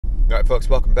All right, folks,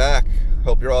 welcome back.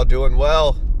 Hope you're all doing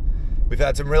well. We've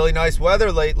had some really nice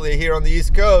weather lately here on the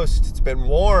East Coast. It's been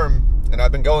warm, and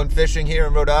I've been going fishing here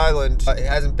in Rhode Island. It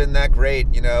hasn't been that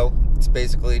great, you know. It's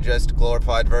basically just a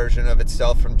glorified version of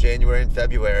itself from January and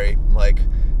February. Like,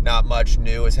 not much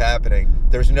new is happening.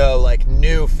 There's no, like,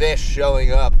 new fish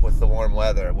showing up with the warm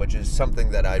weather, which is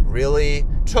something that I really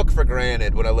took for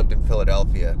granted when I lived in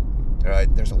Philadelphia. All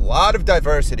right, there's a lot of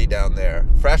diversity down there.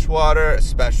 Freshwater,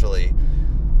 especially.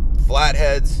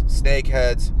 Flatheads,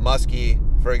 snakeheads, muskie,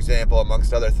 for example,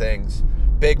 amongst other things.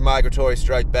 Big migratory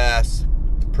striped bass,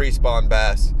 pre-spawn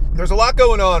bass. There's a lot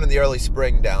going on in the early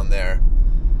spring down there.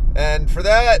 And for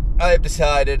that, I have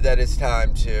decided that it's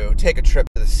time to take a trip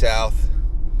to the south.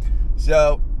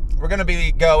 So we're going to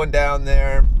be going down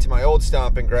there to my old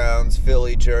stomping grounds,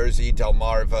 Philly, Jersey,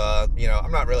 Delmarva. You know,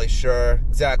 I'm not really sure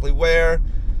exactly where.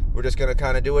 We're just going to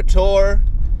kind of do a tour,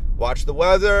 watch the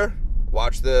weather,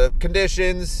 watch the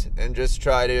conditions, and just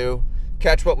try to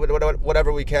catch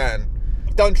whatever we can.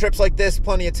 I've done trips like this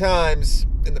plenty of times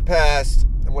in the past,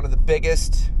 and one of the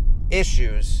biggest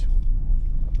issues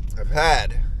I've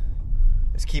had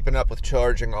is keeping up with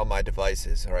charging all my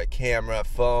devices. All right, camera,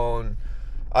 phone.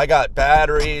 I got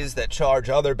batteries that charge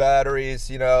other batteries,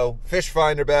 you know, fish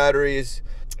finder batteries,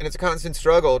 and it's a constant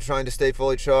struggle trying to stay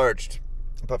fully charged.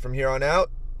 But from here on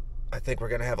out, I think we're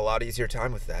going to have a lot easier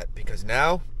time with that, because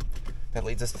now that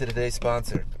leads us to today's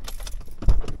sponsor.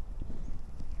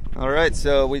 All right,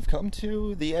 so we've come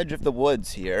to the edge of the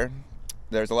woods here.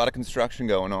 There's a lot of construction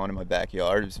going on in my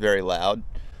backyard. It's very loud.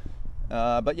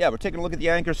 But yeah, we're taking a look at the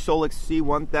Anker SOLIX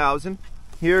C1000.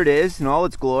 Here it is in all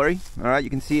its glory. All right, you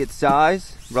can see its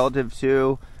size relative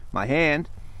to my hand.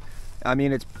 I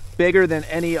mean, it's bigger than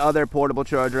any other portable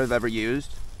charger I've ever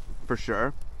used, for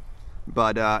sure.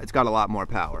 But it's got a lot more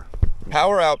power.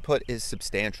 Power output is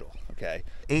substantial. Okay,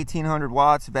 1,800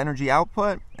 watts of energy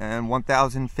output and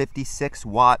 1,056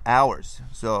 watt hours.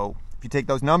 So if you take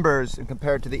those numbers and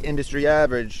compare it to the industry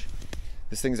average,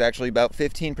 this thing's actually about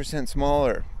 15%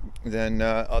 smaller than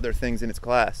other things in its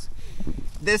class.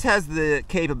 This has the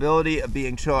capability of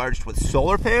being charged with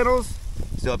solar panels.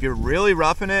 So if you're really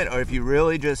roughing it, or if you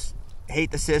really just hate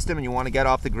the system and you want to get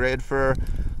off the grid for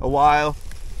a while,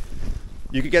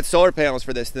 you could get solar panels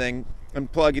for this thing and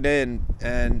plug it in,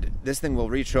 and this thing will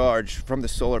recharge from the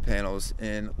solar panels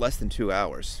in less than 2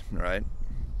 hours. All right,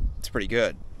 it's pretty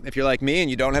good. If you're like me and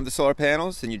you don't have the solar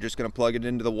panels and you're just going to plug it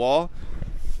into the wall,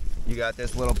 you got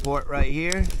this little port right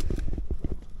here,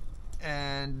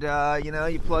 and you know,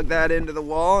 you plug that into the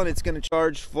wall and it's going to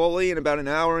charge fully in about 1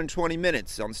 hour and 20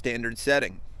 minutes on standard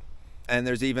setting. And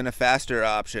there's even a faster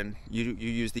option. You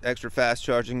use the extra fast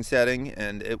charging setting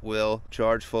and it will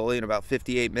charge fully in about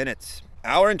 58 minutes.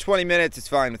 1 hour and 20 minutes is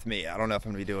fine with me. I don't know if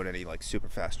I'm gonna be doing any like super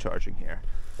fast charging here.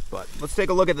 But let's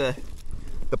take a look at the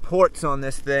ports on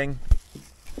this thing.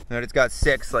 And it's got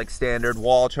 6 like standard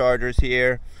wall chargers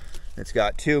here. It's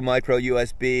got 2 micro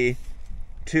USB,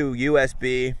 2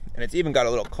 USB, and it's even got a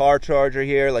little car charger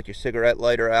here, like your cigarette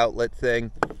lighter outlet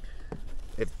thing.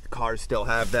 If cars still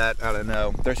have that, I don't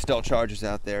know. There's still chargers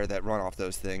out there that run off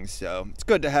those things, so it's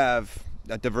good to have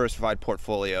a diversified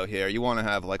portfolio here. You want to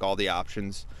have like all the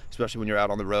options, especially when you're out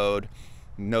on the road,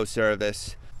 no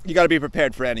service. You got to be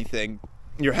prepared for anything.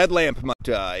 Your headlamp might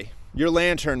die. Your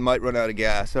lantern might run out of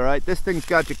gas, all right? This thing's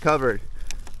got you covered.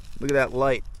 Look at that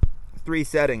light. 3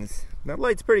 settings. That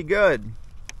light's pretty good,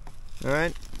 all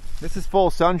right? This is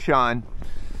full sunshine,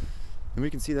 and we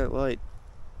can see that light.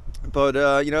 But,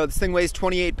 you know, this thing weighs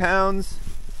 28 pounds.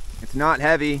 It's not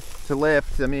heavy to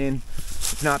lift. I mean,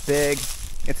 it's not big.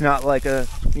 It's not like a,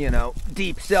 you know,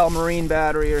 deep cell marine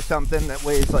battery or something that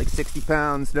weighs like 60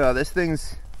 pounds. No, this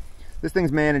thing's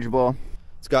manageable.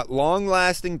 It's got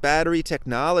long-lasting battery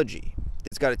technology.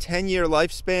 It's got a 10-year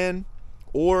lifespan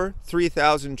or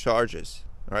 3,000 charges.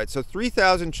 All right, so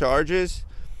 3,000 charges.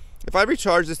 If I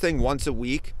recharge this thing once a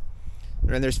week,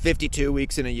 and there's 52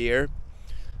 weeks in a year,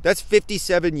 that's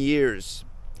 57 years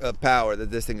of power that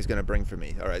this thing is going to bring for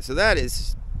me. All right, so that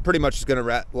is pretty much just going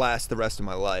to last the rest of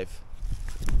my life.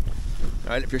 All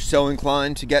right, if you're so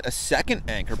inclined to get a second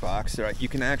Anker box, all right, you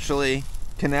can actually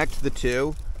connect the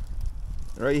 2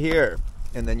 right here,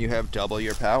 and then you have double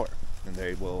your power, and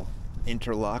they will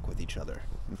interlock with each other.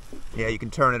 Yeah, you can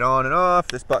turn it on and off.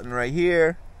 This button right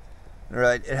here. All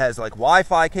right, it has like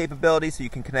Wi-Fi capability, so you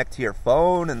can connect to your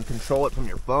phone and control it from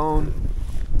your phone.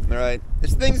 All right,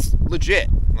 this thing's legit.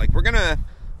 Like we're gonna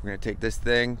take this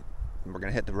thing and we're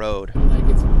gonna hit the road. Like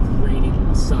it's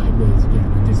raining sideways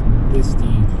again, just misty.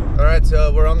 All right,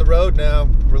 so we're on the road now.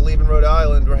 We're leaving Rhode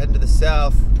Island. We're heading to the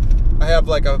south. I have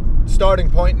like a starting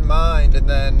point in mind, and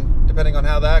then depending on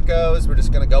how that goes, we're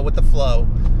just gonna go with the flow.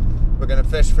 We're gonna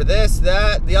fish for this,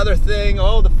 that, the other thing,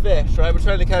 all the fish, right? We're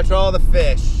trying to catch all the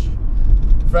fish.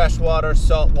 Freshwater,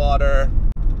 saltwater,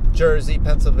 Jersey,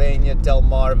 Pennsylvania,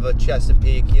 Delmarva,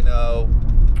 Chesapeake, you know,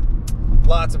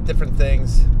 lots of different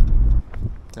things.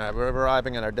 All right, we're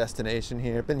arriving at our destination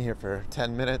here. Been here for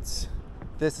 10 minutes.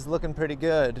 This is looking pretty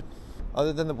good,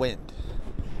 other than the wind.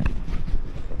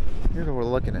 Here's what we're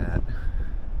looking at.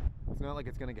 It's not like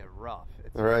it's gonna get rough.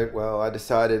 All right, well, I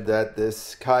decided that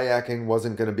this kayaking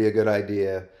wasn't gonna be a good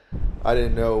idea. I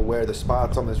didn't know where the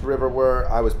spots on this river were.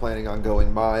 I was planning on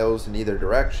going miles in either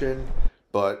direction,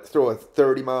 but throw a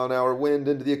 30-mile-an-hour wind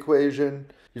into the equation,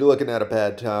 you're looking at a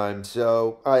bad time,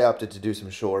 so I opted to do some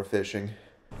shore fishing.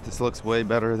 This looks way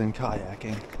better than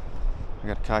kayaking. I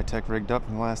got Kitech rigged up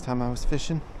from the last time I was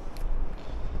fishing.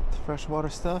 The freshwater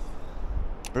stuff.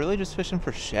 Really just fishing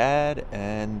for shad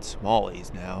and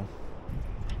smallies now.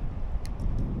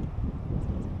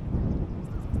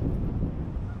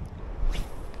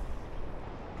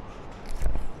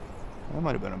 That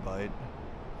might have been a bite.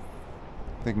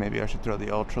 I think maybe I should throw the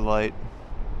ultralight.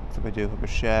 So if I do hook a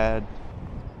shad.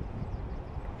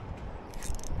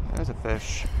 There's a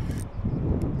fish.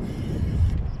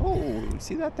 Oh,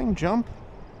 see that thing jump?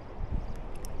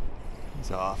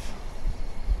 He's off.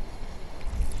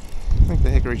 I think the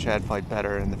hickory shad fight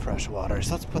better in the freshwater,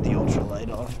 so let's put the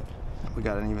ultralight on. We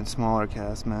got an even smaller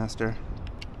cast master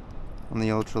on the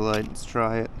ultralight. Let's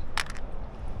try it.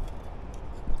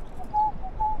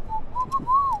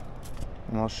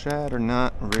 And while shad are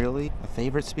not really a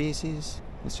favorite species,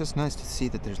 it's just nice to see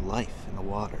that there's life in the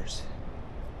waters.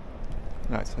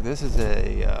 Alright, so this is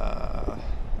a,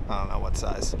 I don't know what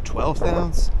size, 12th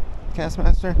ounce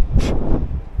Castmaster.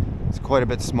 It's quite a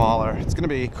bit smaller. It's going to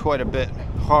be quite a bit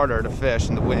harder to fish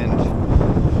in the wind,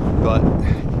 but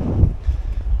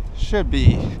should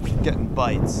be getting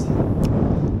bites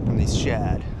from these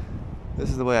shad. This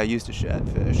is the way I used to shad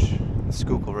fish, the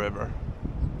Schuylkill River.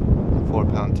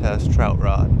 4-pound test trout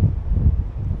rod.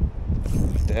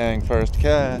 Dang, first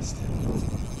cast.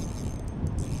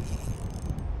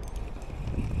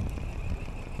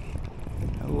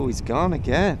 Oh, he's gone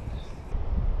again.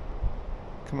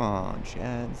 Come on,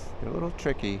 shads. They're a little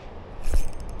tricky.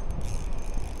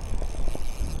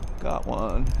 Got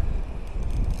one.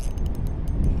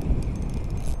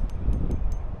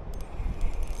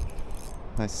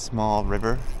 Nice small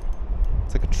river.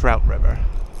 It's like a trout river.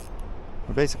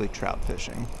 We're basically trout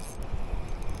fishing.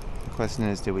 The question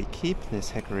is, do we keep this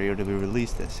hickory or do we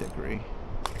release this hickory?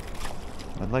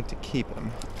 I'd like to keep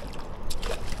him.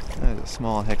 There's a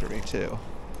small hickory too.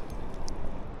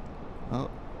 Oh,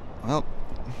 well.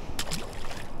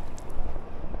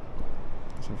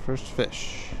 It's our first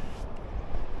fish.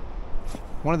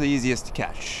 One of the easiest to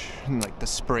catch in like the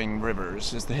spring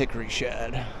rivers is the hickory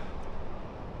shad.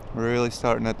 We're really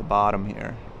starting at the bottom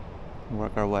here.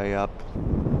 Work our way up.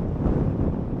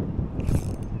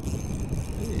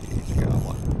 Hey, got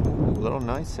one. Ooh, a little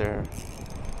nicer.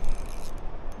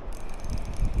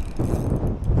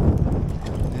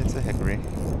 It's a hickory.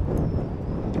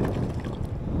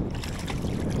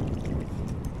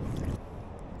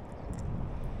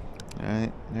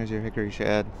 Alright, there's your hickory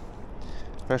shad.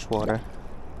 Freshwater.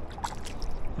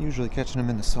 Usually catching them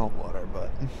in the salt water,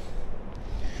 but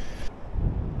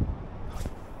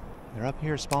they're up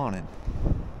here spawning.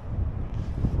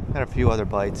 Had a few other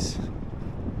bites.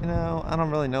 You know, I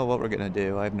don't really know what we're gonna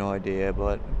do. I have no idea,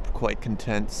 but I'm quite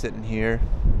content sitting here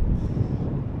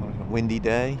on a windy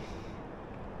day.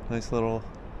 Nice little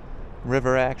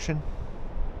river action.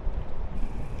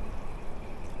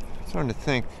 I'm starting to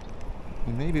think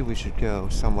maybe we should go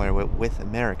somewhere with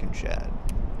American shad.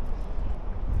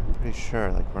 I'm pretty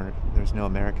sure like there's no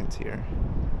Americans here.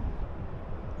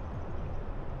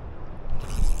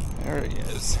 There he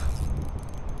is.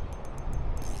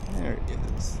 There he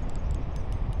is.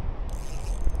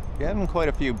 Getting quite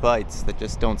a few bites that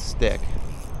just don't stick.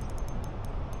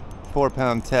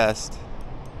 4-pound test.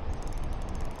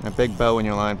 And a big bow in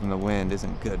your line from the wind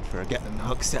isn't good for getting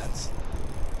hook sets.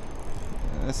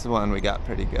 This one we got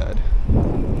pretty good.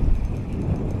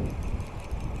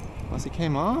 Unless he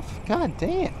came off? God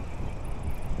damn.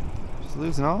 Just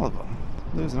losing all of them.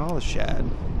 Losing all the shad.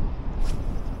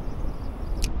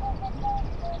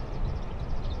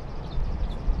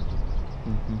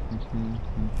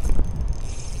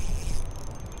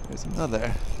 There's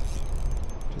another.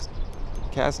 Just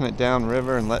casting it down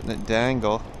river and letting it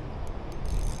dangle.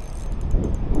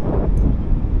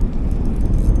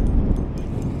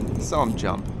 Saw him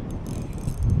jump.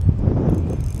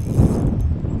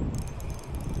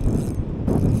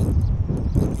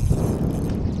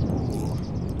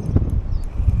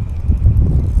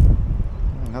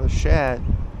 Another shad.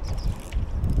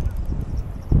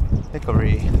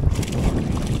 Hickory.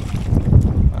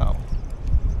 Wow.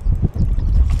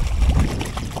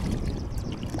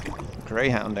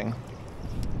 Greyhounding.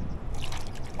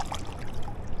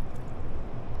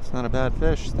 It's not a bad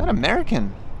fish. Is that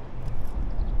American?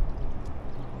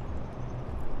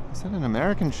 Is that an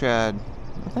American shad?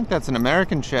 I think that's an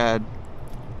American shad.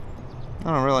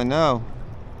 I don't really know.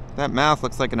 That mouth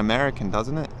looks like an American,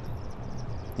 doesn't it?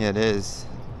 Yeah, it is.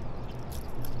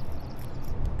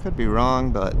 Could be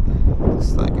wrong, but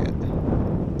looks like it.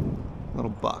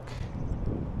 Little buck.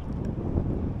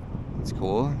 That's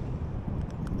cool.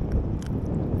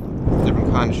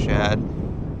 Different kind of shad.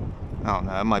 I don't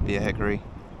know, it might be a hickory.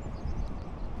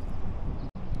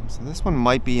 So this one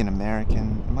might be an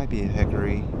American. It might be a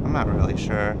hickory. I'm not really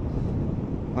sure.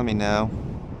 Let me know.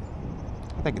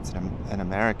 I think it's an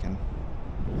American.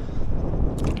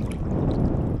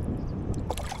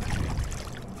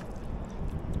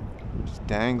 Just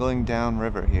dangling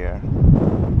downriver here.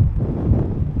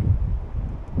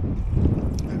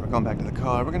 Right, we're going back to the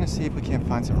car. We're gonna see if we can't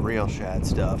find some real shad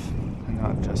stuff and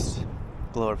not just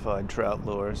glorified trout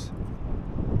lures.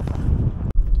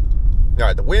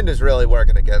 Alright, the wind is really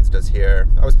working against us here.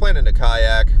 I was planning to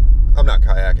kayak. I'm not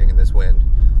kayaking in this wind.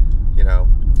 You know,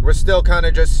 we're still kind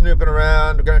of just snooping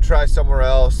around. We're going to try somewhere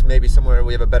else. Maybe somewhere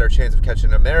we have a better chance of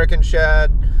catching an American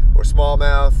shad or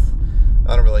smallmouth.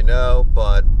 I don't really know,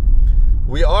 but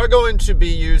we are going to be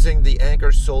using the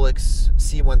Anker SOLIX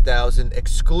C1000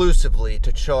 exclusively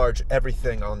to charge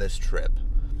everything on this trip.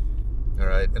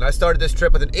 Alright, and I started this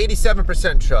trip with an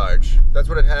 87% charge. That's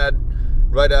what it had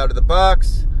right out of the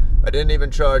box. I didn't even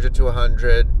charge it to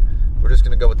 100. We're just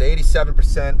going to go with the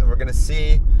 87%, and we're going to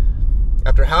see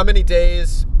after how many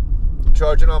days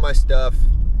charging all my stuff,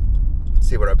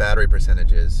 see what our battery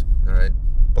percentage is. All right,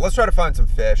 but let's try to find some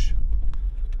fish.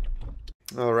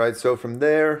 All right, so from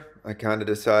there, I kind of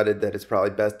decided that it's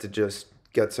probably best to just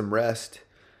get some rest.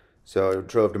 So I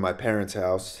drove to my parents'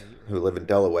 house, who live in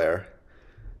Delaware,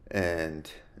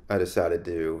 and I decided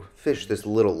to fish this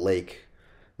little lake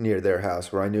near their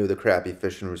house where I knew the crappie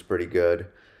fishing was pretty good,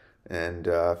 and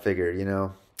figured, you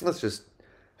know, let's just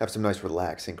have some nice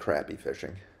relaxing crappie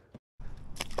fishing.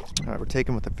 All right, we're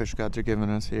taking what the fish gods are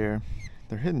giving us here.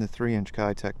 They're hitting the 3-inch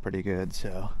Kayak pretty good,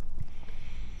 so.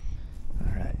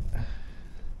 All right.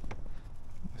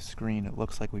 The screen, it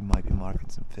looks like we might be marking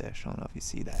some fish. I don't know if you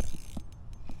see that.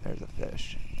 There's a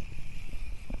fish.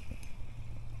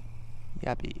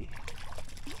 Yappy.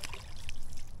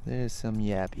 There's some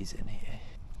yappies in here.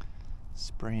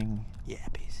 Spring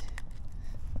yappies.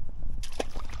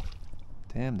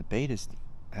 Damn, the bait is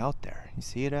out there. You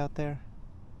see it out there?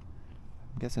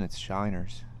 I'm guessing it's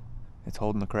shiners. It's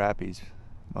holding the crappies.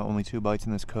 My only 2 bites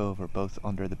in this cove are both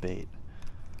under the bait.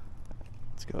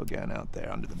 Let's go again out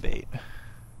there under the bait.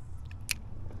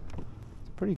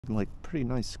 It's pretty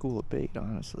nice school of bait,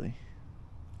 honestly.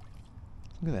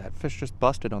 Look at that, fish just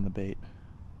busted on the bait.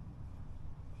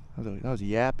 That was a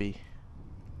yappy.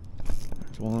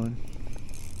 There's one.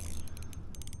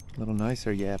 A little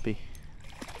nicer yappy.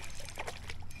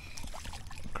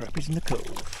 Crappies in the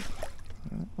cove.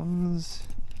 That one's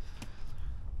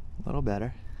a little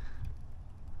better.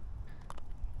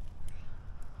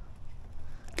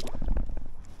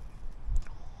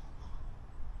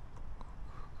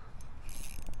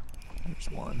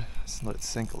 There's one. Let's let it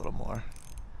sink a little more.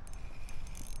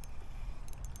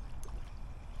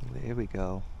 There we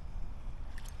go.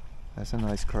 That's a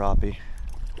nice crappie.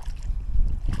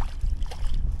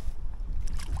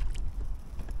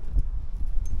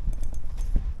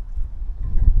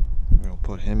 We'll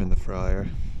put him in the fryer.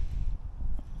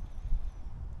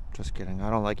 Just kidding, I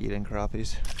don't like eating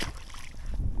crappies.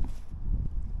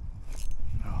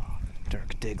 Oh,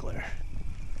 Dirk Diggler.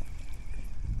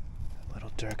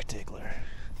 Little Dirk Diggler.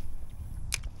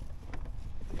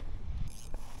 Look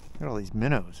at all these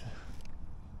minnows.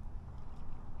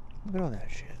 Look at all that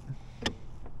shit.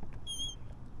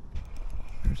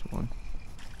 There's one.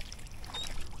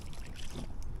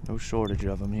 No shortage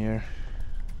of them here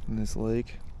in this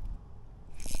lake.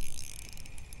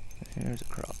 There's a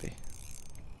crappie.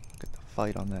 Look at the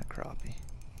fight on that crappie.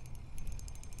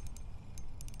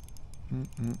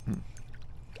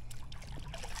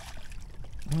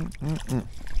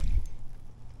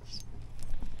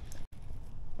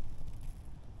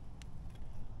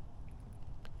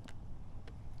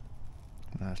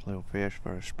 Nice little fish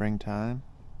for a springtime.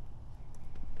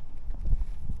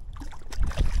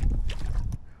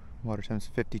 Water temp's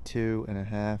 52.5.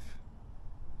 Some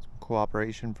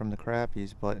cooperation from the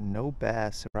crappies, but no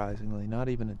bass, surprisingly. Not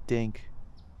even a dink.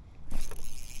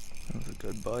 That was a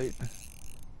good bite.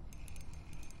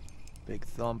 Big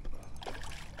thump.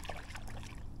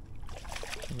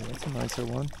 Ooh, that's a nicer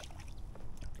one.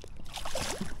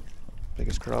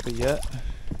 Biggest crappie yet.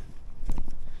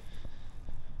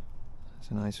 That's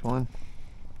a nice one.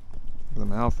 Look at the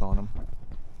mouth on him.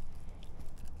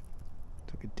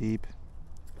 Took it deep.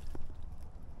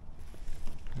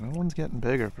 That one's getting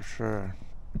bigger for sure.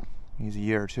 He's a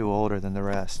year or two older than the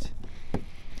rest.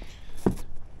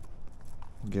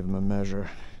 We'll give him a measure.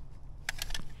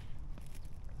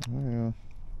 Oh yeah,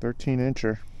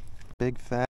 13-incher. Big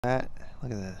fat.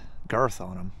 Look at the girth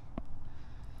on him.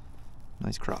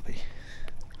 Nice crappie.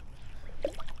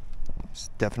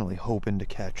 Just definitely hoping to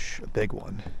catch a big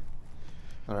one.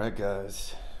 Alright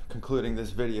guys, concluding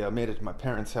this video, I made it to my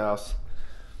parents' house.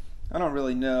 I don't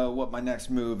really know what my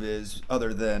next move is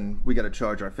other than we gotta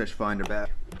charge our fish finder back.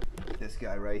 This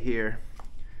guy right here.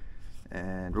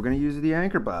 And we're gonna use the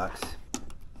anchor box.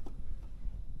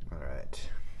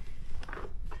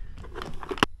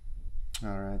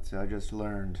 Alright, so I just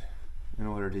learned in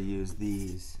order to use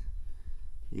these,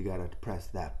 you gotta press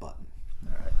that button.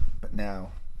 Alright, but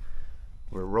now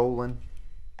we're rolling.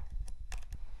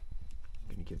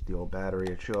 I'm gonna give the old battery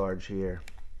a charge here.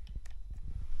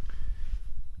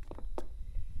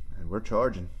 And we're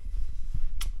charging.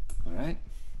 Alright.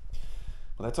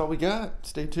 Well, that's all we got.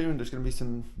 Stay tuned. There's gonna be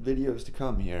some videos to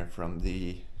come here from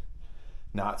the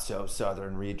not so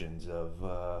southern regions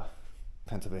of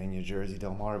Pennsylvania, Jersey,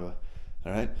 Delmarva.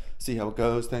 Alright, see how it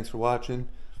goes. Thanks for watching.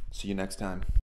 See you next time.